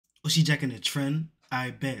Was she jacking the trend?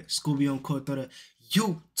 I bet. Scooby on court to the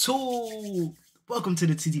YouTube. Welcome to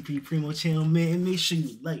the TTP Primo channel, man. Make sure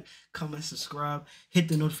you like, comment, subscribe, hit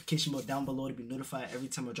the notification bell down below to be notified every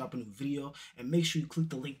time I drop a new video, and make sure you click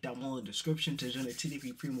the link down below in the description to join the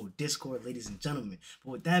TTP Primo Discord, ladies and gentlemen.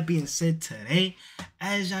 But with that being said, today,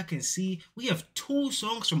 as y'all can see, we have 2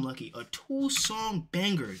 songs from Lucki, a 2-song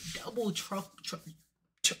banger, double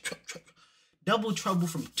trouble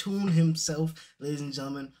from Tune himself, ladies and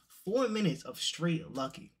gentlemen. 4 minutes of straight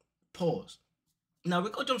Lucki. Pause. Now we're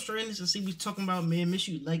gonna jump straight in this and see what we're talking about, man. Make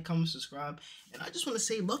sure you like, comment, subscribe. And I just want to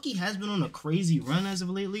say Lucki has been on a crazy run as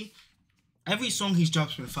of lately. Every song he's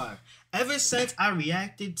dropped has been fire. Ever since I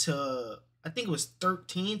reacted to, I think it was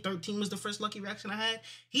 13 was the first Lucki reaction I had.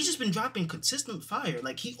 He's just been dropping consistent fire.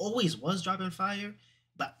 Like, he always was dropping fire,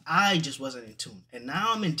 but I just wasn't in tune. And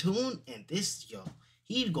now I'm in tune, and this, yo,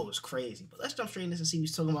 he goes crazy. But let's jump straight in this and see what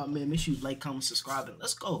he's talking about, man. Make sure you like, comment, subscribe, and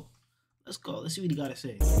let's go. Let's go. Let's see what he gotta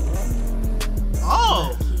say.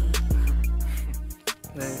 Oh!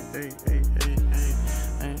 Hey,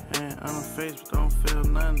 I'm a face, but don't feel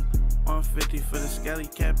nothing. 150 for the scally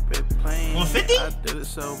cap at plane. 150? I did it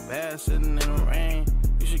so bad, sitting in the rain.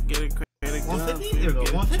 You should get a credit. 150? There we go.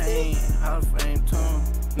 150? How to fame tune.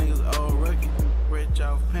 Niggas old rookie, rich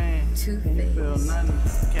off pain. Feel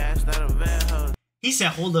nothing. Cashed out of vet house. He said,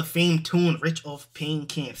 hold the fame tune, rich off pain,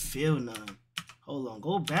 can't feel none. Hold on,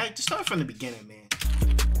 go back. Just start from the beginning, man.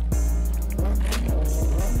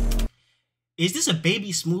 Is this a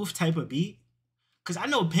Baby Smooth type of beat? Because I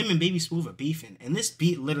know him and Baby Smooth are beefing, and this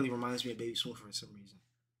beat literally reminds me of Baby Smooth for some reason.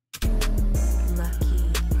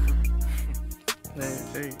 Lucki.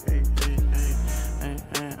 Hey,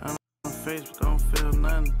 I'm a face, but don't feel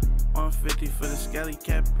nothing. 150 for the scally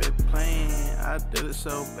cap at plane. I did it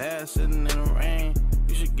so bad, sitting in the rain.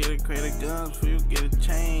 You should get a crate of guns before you get a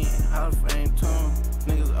chain. How to fame tune.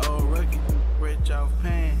 Niggas old rookie, rich off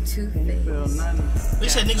pain. Feel nothing. They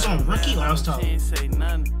said niggas on rookie, or I was talking. Say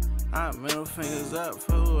nothing. I middle fingers up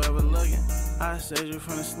for whoever looking. I saved you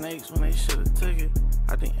from the snakes when they should've took it.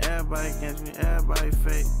 I think everybody against me, everybody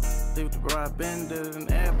fake. Leave the bro, I been did it and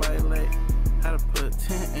everybody late. Had to put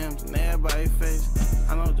 10 M's in everybody's face.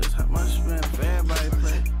 I know just how much spend for everybody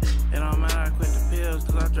play. It don't matter, I quit the pills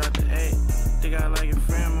cause I dropped the 8. Think I like a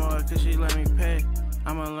friend more cause she let me pay.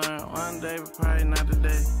 I'ma learn one day, but probably not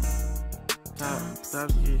today.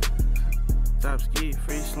 Stop ski,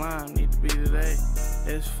 free slime, need to be today.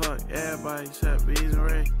 It's fuck everybody except Veeze and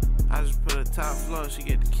Ray. I just put a top floor, she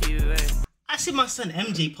get the key today. I see my son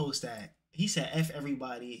MJ post that. He said F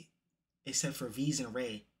everybody except for Veeze and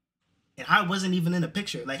Ray. And I wasn't even in the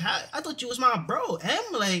picture. Like, I thought you was my bro, M.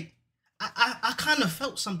 Like, I kind of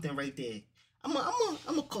felt something right there. I'm gonna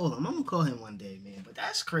call him. I'm gonna call him one day, man. But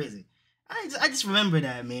that's crazy. I just remember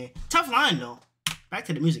that, man. Tough line, though. Back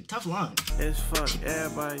to the music. Tough line. It's fuck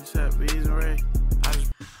everybody except Veeze and Ray.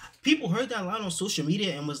 People heard that line on social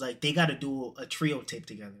media and was like, they got to do a trio tape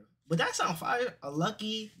together. But that sounds fire. A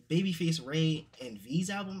Lucki, Babyface, Ray, and Veeze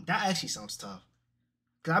album. That actually sounds tough.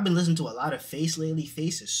 Because I've been listening to a lot of Face lately.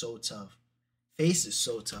 Face is so tough. Face is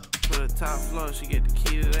so tough. Put a top floor, she get the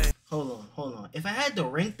key today. Hold on. If I had to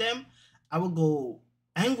rank them, I would go,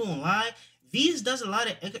 I ain't gonna lie, Veeze does a lot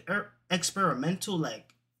of experimental,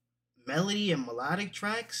 like, melody and melodic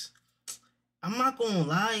tracks. I'm not gonna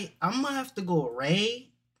lie, I'm gonna have to go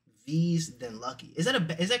Ray, Veeze, then Lucki. Is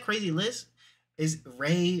that crazy list? Is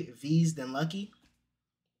Ray, Veeze, then Lucki?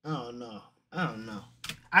 I don't know.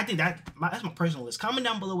 I think that's my personal list. Comment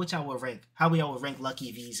down below which I would rank. How we all would rank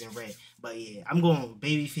Lucki, Veeze, and Ray. But yeah, I'm going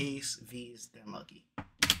Babyface, Veeze, then Lucki.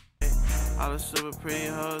 All the super pretty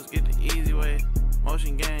hoes get the easy way.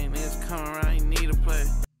 Motion gang, niggas come around, you need to play.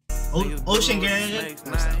 Ocean gang. Snakes,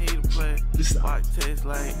 not he to play. Watch taste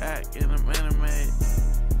like act in a minute made.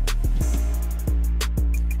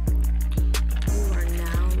 You are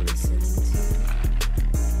now listening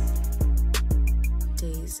to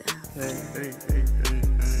Days After.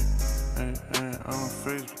 I'm a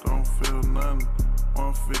face, but don't feel nothing.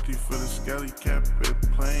 150 for the scally cap at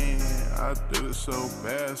plane. I did it so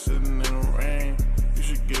bad, sitting in the rain. You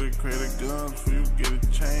should get a crate of guns before you get a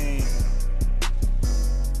chain.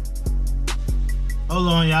 Hold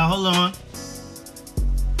on, y'all. Hold on.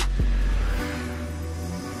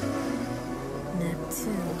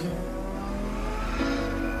 Neptune.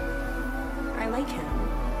 I like him.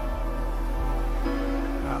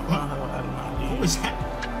 Who is that?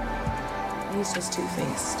 He's just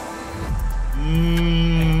two-faced.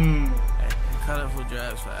 Colorful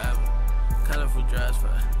drugs forever. Colorful drugs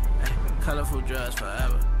forever. Colorful drugs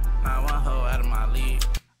forever. Not one hoe out of my league.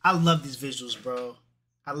 I love these visuals, bro.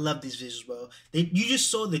 I love these visuals, bro. You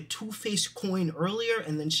just saw the Two-Face coin earlier,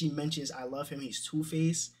 and then she mentions, I love him, he's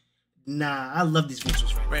Two-Face. Nah, I love these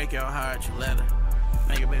visuals right now. Break your heart, you let her.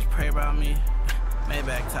 Make a bitch pray about me.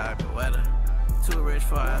 Maybach type of weather. Too rich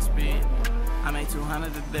for our speed. I make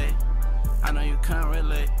 200 a day. I know you can't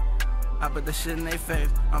relate. I put the shit in their face.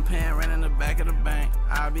 I'm paying rent in the back of the bank.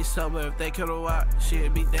 I'd be sober if they could've walked.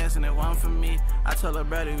 She'd be dancing, it wasn't for me. I told her,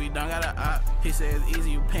 brother, we don't got a op. He said it's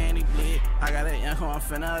easy, you paying, he bleed. I got that young hoe, I'm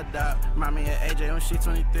finna adopt. Remind me of AJ when she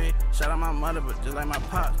 23. Shout out my mother, but just like my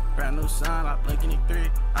pops. Brand new son, I'm blinking 3.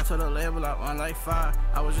 I told her label, I won like 5.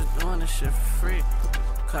 I was just doing this shit for free.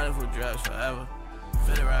 Colorful drugs forever.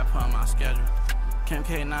 Fit it right on my schedule. Kim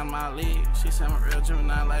K not in my league. She said I'm a real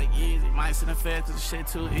Gemini like Easy. Might sit in fed to the shit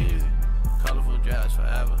too easy. Colorful drugs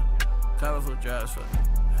forever. Colorful drugs forever.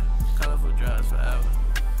 Colorful drugs forever.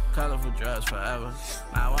 Colorful drugs forever.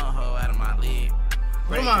 Not one hoe out of my league.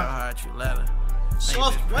 Break your heart, you let her.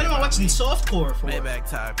 Soft. Why am I watching softcore for? Maybach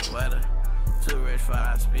type of weather. Too rich for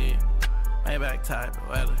high speed. Maybach type of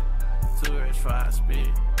weather. Too rich for high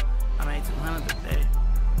speed. I made 200 a day.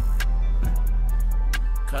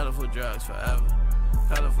 Colorful drugs forever.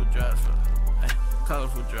 Colorful drugs forever.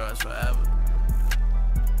 Colorful drugs forever.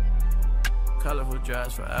 Colorful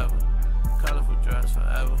drugs forever. Colorful drugs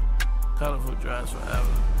forever. Colorful drugs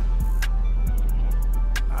forever.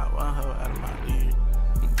 Not one hoe out of my league.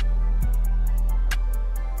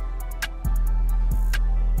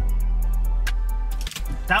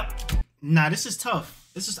 Nah, this is tough.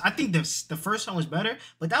 I think the first song was better,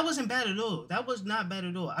 but that wasn't bad at all. That was not bad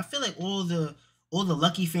at all. I feel like all the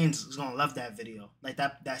Lucki fans is gonna love that video. Like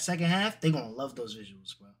that second half, they gonna love those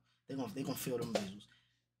visuals, bro. They gonna feel them visuals.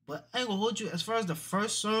 But I ain't gonna hold you. As far as the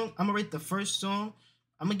first song, I'm gonna rate the first song.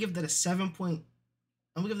 I'm gonna give that a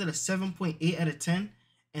 7.8 out of 10.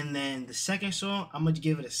 And then the second song, I'm gonna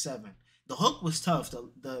give it a 7. The hook was tough.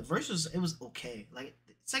 The verses, it was okay. Like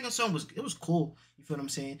the second song was cool. You feel what I'm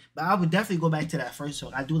saying? But I would definitely go back to that first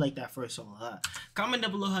song. I do like that first song a lot. Comment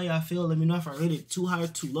down below how y'all feel. Let me know if I rated it too high or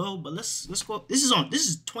too low. But let's go. This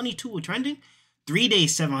is 22 trending. 3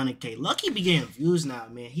 days, 700K. Lucki be getting views now,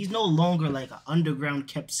 man. He's no longer like an underground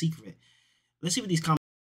kept secret. Let's see what these comments.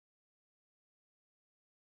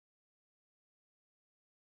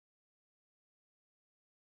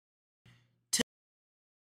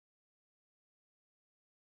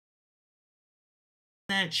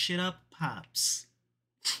 That shit up, pops.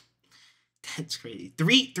 That's crazy.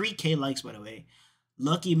 3K likes, by the way.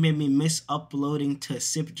 Lucki made me miss uploading to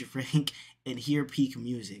sip drink and hear peak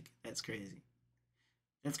music. That's crazy.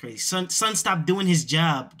 That's crazy. Son stopped doing his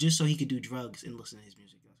job just so he could do drugs and listen to his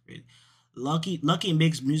music. That's crazy. Lucki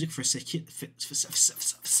makes music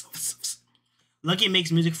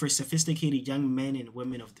for sophisticated young men and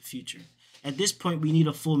women of the future. At this point, we need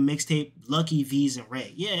a full mixtape. Lucki, Veeze, and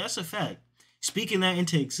Ray. Yeah, that's a fact. Speaking that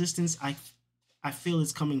into existence, I feel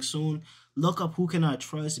it's coming soon. Look up Who Can I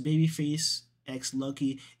Trust, Babyface, X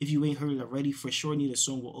Lucki. If you ain't heard it already, for sure need a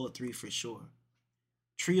song with all 3 for sure.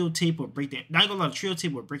 Trio tape will break the... Not gonna lie, trio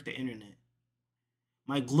tape will break the internet.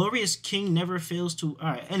 My glorious king never fails to...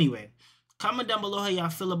 Alright, anyway. Comment down below how y'all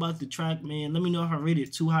feel about the track, man. Let me know if I rated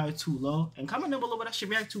it too high or too low. And comment down below what I should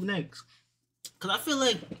react to next. Because I feel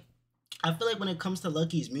like when it comes to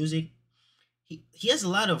Lucki's music, he has a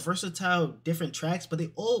lot of versatile different tracks, but I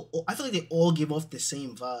feel like they all give off the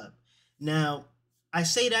same vibe. Now, I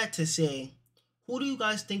say that to say, who do you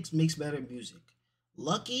guys think makes better music?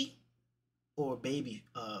 Lucki or Baby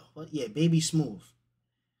Smooth?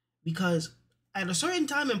 Because at a certain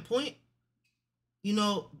time and point, you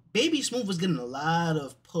know, Baby Smooth was getting a lot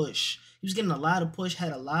of push. He was getting a lot of push,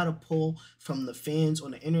 had a lot of pull from the fans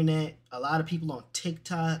on the internet, a lot of people on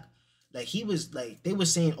TikTok. Like, he was, like, they were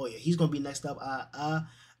saying, oh, yeah, he's going to be next up. I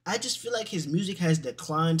just feel like his music has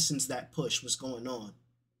declined since that push was going on.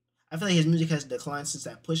 I feel like his music has declined since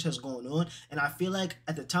that push has gone on. And I feel like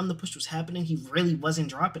at the time the push was happening, he really wasn't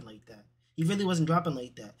dropping like that.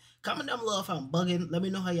 Comment down below if I'm bugging. Let me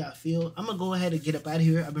know how y'all feel. I'm going to go ahead and get up out of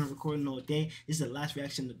here. I've been recording all day. This is the last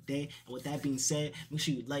reaction of the day. And with that being said, make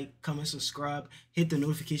sure you like, comment, subscribe. Hit the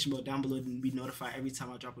notification bell down below to be notified every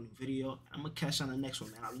time I drop a new video. I'm going to catch you on the next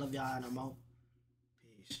one, man. I love y'all and I'm out.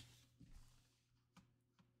 Peace.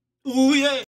 Ooh, yeah.